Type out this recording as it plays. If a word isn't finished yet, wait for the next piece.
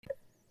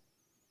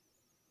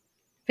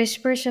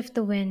Whispers of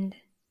the Wind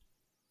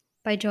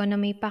by Jonah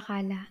May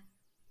Pakala.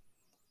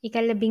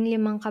 15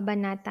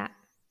 Kabanata.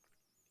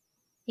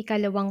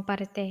 Ikalawang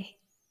parte.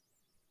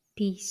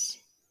 Peace.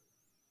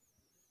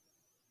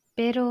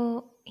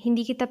 Pero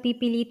hindi kita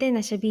pipilitin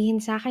na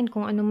sabihin sa akin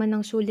kung ano man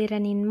ang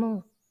suliranin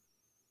mo.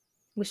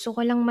 Gusto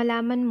ko lang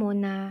malaman mo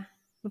na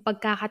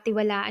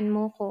mapagkakatiwalaan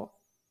mo ko.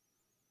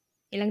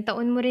 Ilang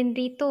taon mo rin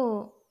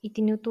rito,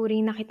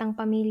 itinuturing na kitang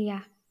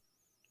pamilya.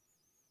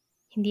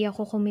 Hindi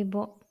ako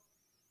kumibo.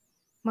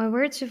 My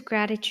words of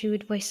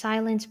gratitude were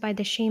silenced by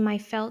the shame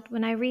I felt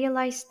when I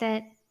realized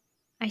that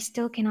I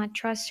still cannot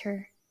trust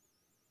her.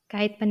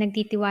 Kahit pa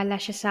nagtitiwala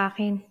siya sa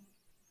akin.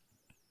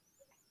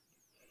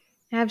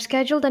 I have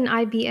scheduled an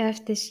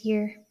IBF this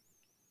year.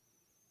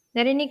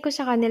 Narinig ko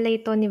sa kanila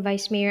ito ni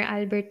Vice Mayor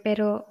Albert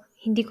pero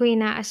hindi ko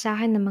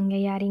inaasahan na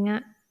mangyayari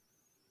nga.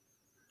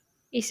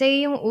 Isa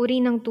yung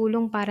uri ng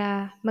tulong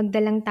para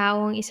magdalang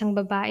tao ang isang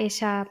babae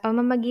sa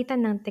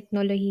pamamagitan ng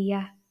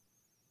teknolohiya.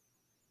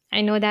 I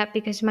know that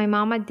because my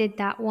mama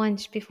did that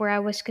once before I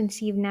was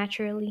conceived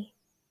naturally.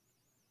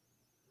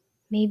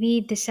 Maybe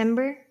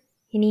December?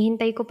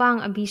 Hinihintay ko pa ang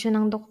abiso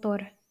ng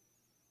doktor.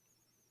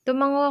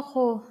 Tumango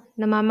ako,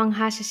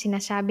 namamangha sa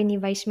sinasabi ni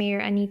Vice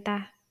Mayor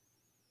Anita.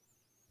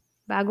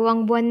 Bago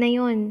ang buwan na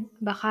yon,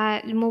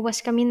 baka lumuwas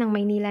kami ng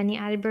Maynila ni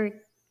Albert.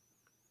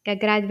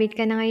 Gagraduate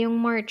ka na ngayong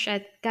March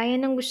at gaya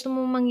ng gusto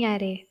mong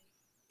mangyari,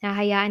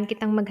 hahayaan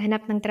kitang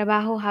maghanap ng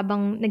trabaho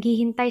habang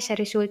naghihintay sa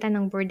resulta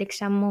ng board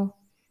exam mo.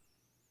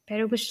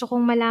 Pero gusto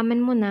kong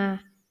malaman mo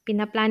na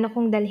pinaplano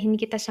kong dalhin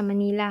kita sa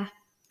Manila.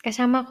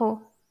 Kasama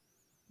ko,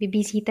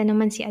 bibisita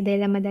naman si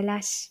Adela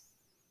madalas.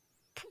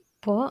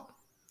 Po?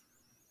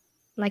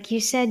 Like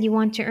you said, you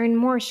want to earn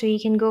more so you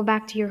can go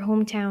back to your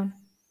hometown.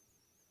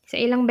 Sa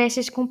ilang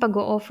beses kong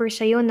pag-o-offer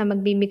sa'yo na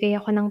magbibigay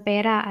ako ng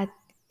pera at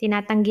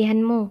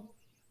tinatanggihan mo,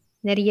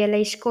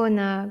 na-realize ko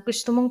na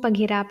gusto mong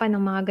paghirapan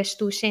ng mga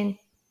gastusin.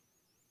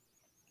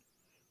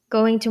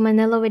 Going to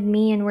Manila with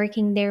me and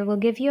working there will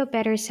give you a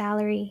better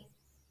salary.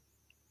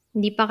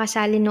 Hindi pa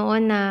kasali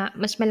noon na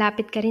mas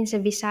malapit ka rin sa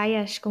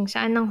Visayas kung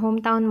saan ang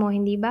hometown mo,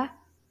 hindi ba?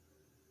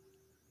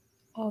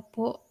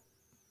 Opo.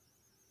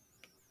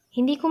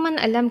 Hindi ko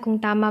man alam kung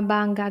tama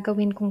ba ang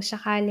gagawin kong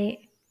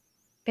sakali.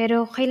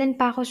 Pero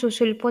kailan pa ako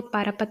susulpot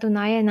para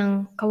patunayan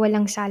ang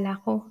kawalang sala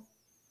ko?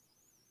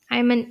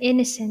 I'm an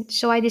innocent,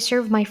 so I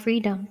deserve my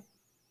freedom.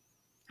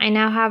 I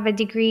now have a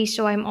degree,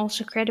 so I'm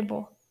also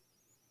credible.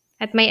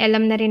 At may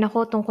alam na rin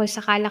ako tungkol sa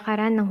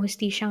kalakaran ng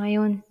hustisya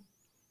ngayon.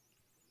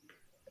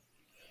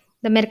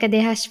 The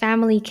Mercadejas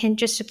family can't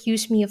just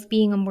accuse me of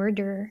being a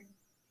murderer.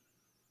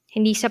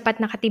 Hindi sapat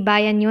na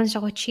katibayan yon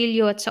sa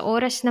kutsilyo at sa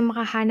oras na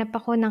makahanap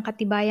ako ng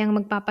katibayang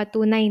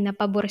magpapatunay na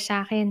pabor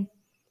sa akin.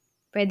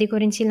 Pwede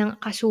ko rin silang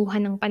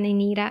kasuhan ng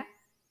paninira.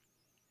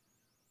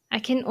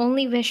 I can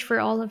only wish for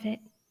all of it.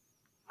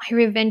 My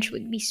revenge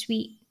would be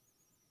sweet.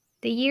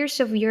 The years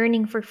of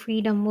yearning for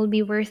freedom will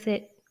be worth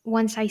it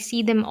once I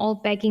see them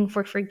all begging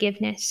for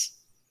forgiveness.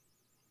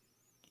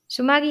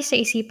 Sumagi sa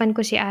isipan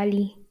ko si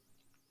Ali.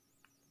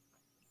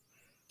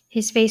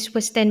 His face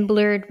was then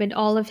blurred with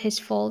all of his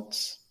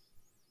faults.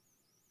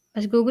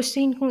 Mas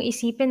gugustuhin kong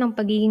isipin ang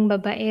pagiging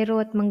babaero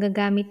at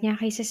manggagamit niya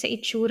kaysa sa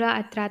itsura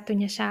at trato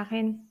niya sa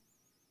akin.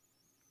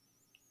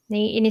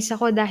 Naiinis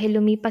ako dahil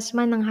lumipas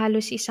man ng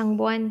halos 1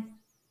 buwan.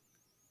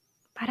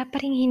 Para pa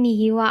ring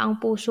hinihiwa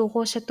ang puso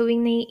ko sa tuwing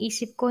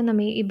naiisip ko na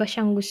may iba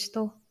siyang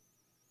gusto.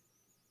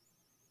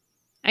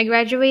 I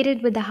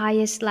graduated with the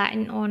highest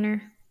Latin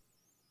honor.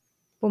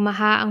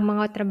 Pumaha ang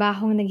mga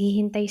trabahong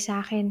naghihintay sa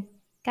akin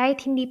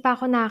kahit hindi pa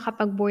ako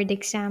nakakapag-board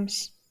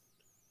exams.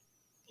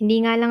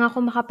 Hindi nga lang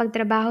ako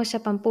makapagtrabaho sa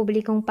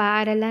pampublikong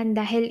paaralan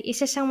dahil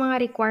isa sa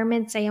mga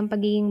requirements ay ang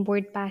pagiging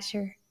board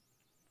passer.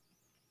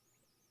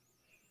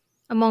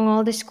 Among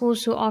all the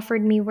schools who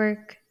offered me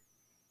work,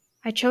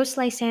 I chose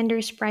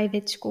Lysander's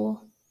private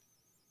school.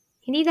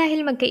 Hindi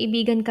dahil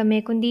magkaibigan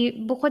kami kundi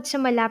bukod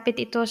sa malapit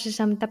ito sa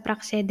Santa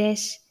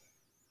Praxedes,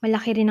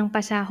 malaki rin ang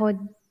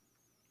pasahod.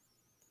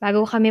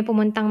 Bago kami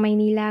pumuntang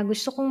Maynila,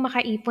 gusto kong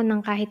makaipon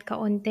ng kahit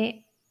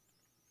kaunti.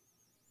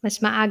 Mas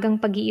maagang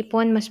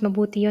pag-iipon, mas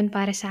mabuti yon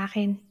para sa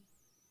akin.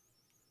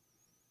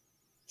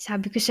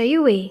 Sabi ko sa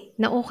iyo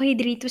na okay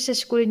dito sa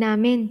school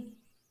namin.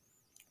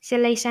 Si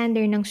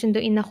Lysander nang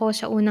sunduin ako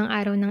sa unang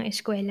araw ng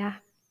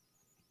eskwela.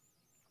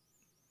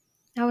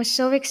 I was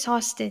so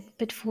exhausted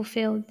but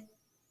fulfilled.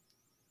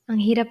 Ang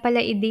hirap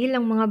pala i-deal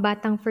ang mga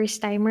batang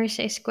first-timer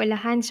sa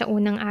eskwelahan sa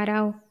unang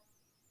araw.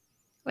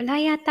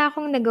 Wala yata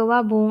akong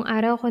nagawa buong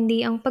araw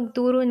kundi ang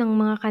pagturo ng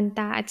mga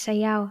kanta at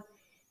sayaw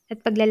at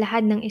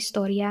paglalahad ng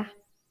istorya.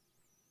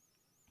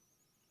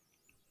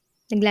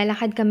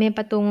 Naglalakad kami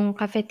patungong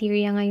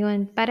cafeteria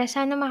ngayon para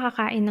sana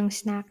makakain ng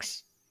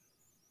snacks.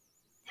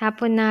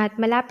 Hapon na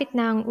at malapit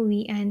na ang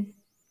uwian.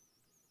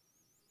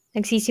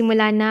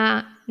 Nagsisimula na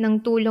ng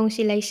tulong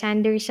si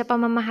Lysander sa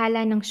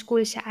pamamahala ng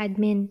school sa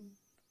admin.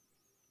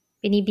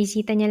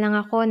 Binibisita niya lang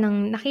ako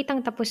nang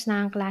nakitang tapos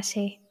na ang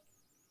klase.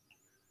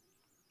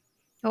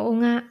 Oo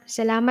nga,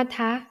 salamat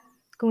ha.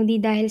 Kung di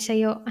dahil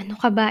sa'yo, ano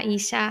ka ba,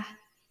 Isa?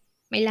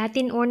 May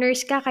Latin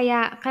honors ka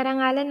kaya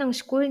karangalan ng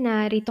school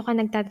na rito ka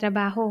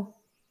nagtatrabaho.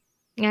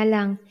 Nga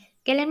lang,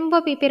 kailan mo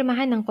ba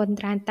pipirmahan ng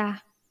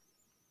kontrata?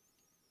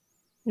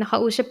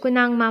 Nakausap ko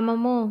na ang mama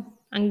mo,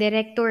 ang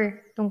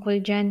director, tungkol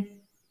dyan.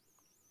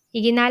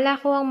 Iginala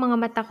ko ang mga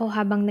mata ko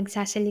habang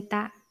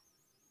nagsasalita.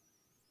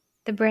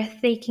 The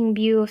breathtaking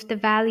view of the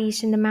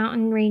valleys and the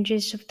mountain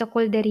ranges of the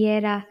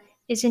Cordillera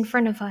is in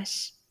front of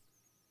us.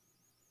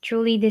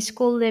 Truly, this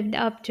school lived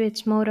up to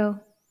its motto,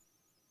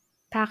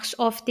 Pax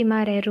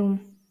Optima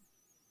Rerum.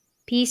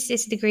 Peace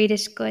is the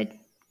greatest good.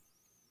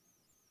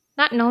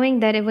 Not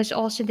knowing that it was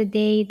also the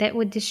day that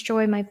would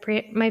destroy my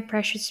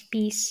precious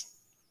peace.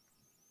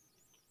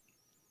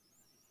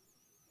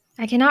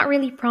 I cannot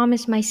really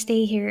promise my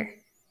stay here.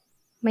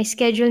 May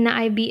schedule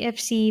na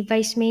IBFC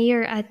Vice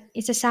Mayor at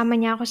isasama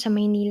niya ako sa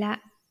Maynila.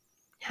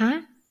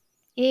 Ha?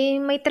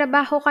 May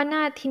trabaho ka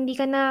na at hindi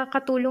ka na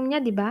katulong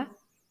niya, di ba?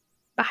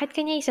 Bakit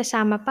kanya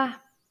isasama pa?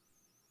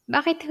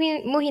 Bakit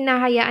mo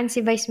hinahayaan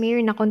si Vice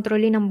Mayor na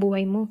kontrolin ang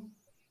buhay mo?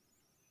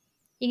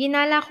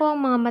 Iginala ko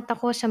ang mga mata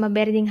ko sa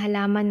maberding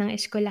halaman ng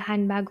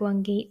eskwelahan bago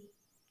ang gate.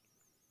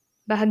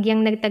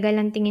 Bahagyang nagtagal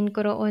ang tingin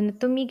ko roon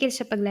at tumigil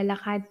sa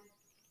paglalakad.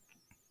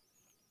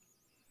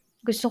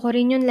 Gusto ko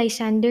rin yun,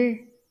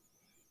 Lysander.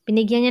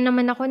 Binigyan niya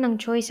naman ako ng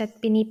choice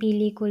at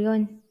pinipili ko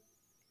yun.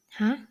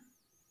 Ha?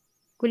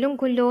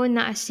 Gulong-gulo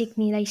na asik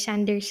ni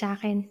Lysander sa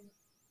akin.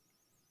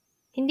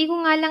 Hindi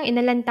ko nga lang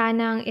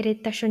inalantana ang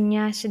iritasyon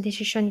niya sa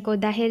desisyon ko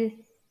dahil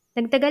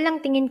nagtagal ang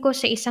tingin ko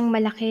sa isang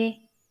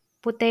malaki,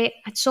 puti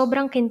at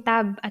sobrang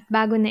kintab at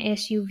bago na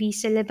SUV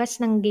sa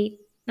labas ng gate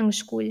ng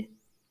school.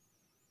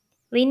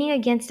 Leaning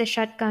against the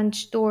shotgun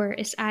door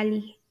is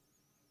Ali,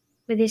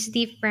 with his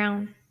deep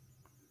brown,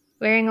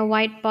 wearing a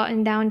white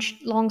button-down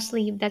long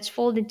sleeve that's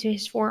folded to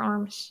his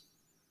forearms,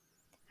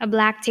 a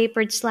black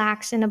tapered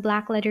slacks and a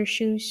black leather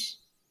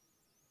shoes.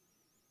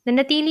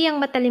 Nanatili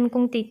ang matalim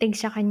kong titig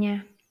sa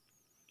kanya.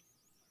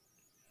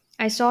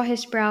 I saw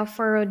his brow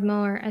furrowed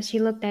more as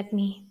he looked at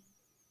me.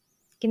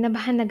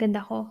 Kinabahan agad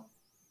ako.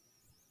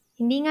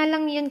 Hindi nga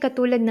lang yun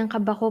katulad ng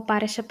kaba ko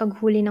para sa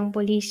paghuli ng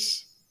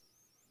polis.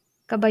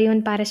 Kaba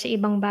yun para sa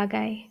ibang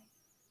bagay.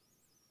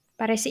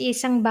 Para sa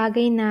isang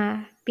bagay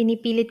na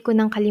pinipilit ko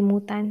ng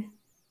kalimutan.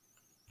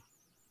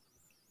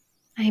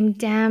 I am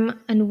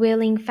damn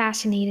unwilling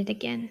fascinated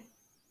again.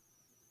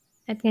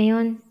 At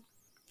ngayon,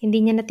 hindi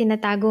niya na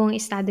tinatago ang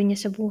estado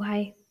niya sa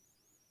buhay.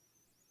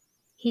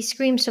 He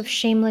screams of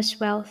shameless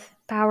wealth,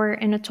 power,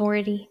 and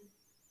authority.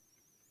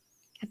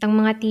 At ang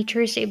mga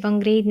teachers sa ibang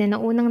grade na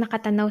naunang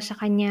nakatanaw sa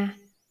kanya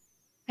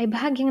ay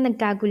bahagyang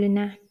nagkagulo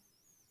na.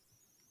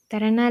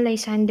 Tara na,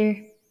 Lysander.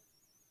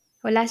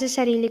 Wala sa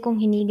sarili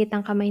kong hinigit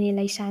ang kamay ni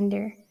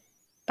Lysander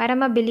para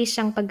mabilis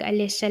ang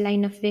pag-alis sa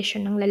line of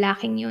vision ng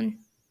lalaking yun.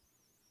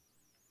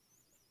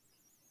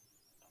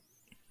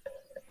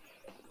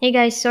 Hey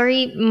guys,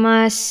 sorry,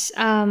 mas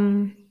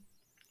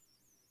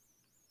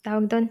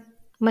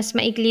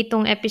maikli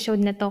tong episode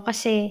na to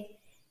kasi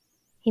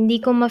hindi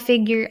ko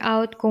ma-figure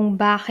out kung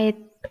bakit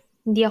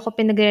hindi ako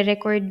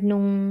pinagre-record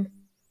nung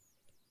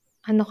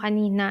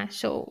kanina.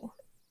 So,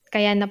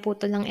 kaya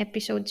naputol lang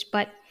episodes.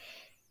 But,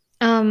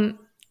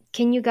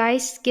 can you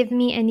guys give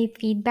me any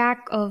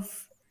feedback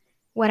of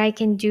what I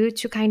can do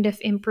to kind of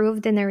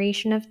improve the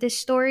narration of this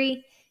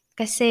story?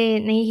 Kasi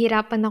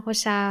nahihirapan ako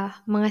sa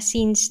mga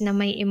scenes na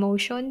may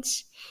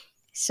emotions.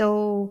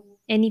 So,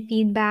 any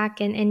feedback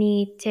and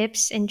any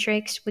tips and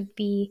tricks would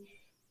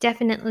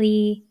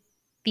definitely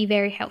be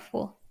very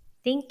helpful.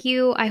 Thank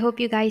you. I hope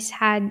you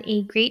guys had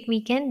a great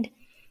weekend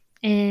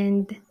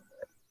and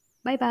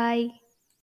bye-bye.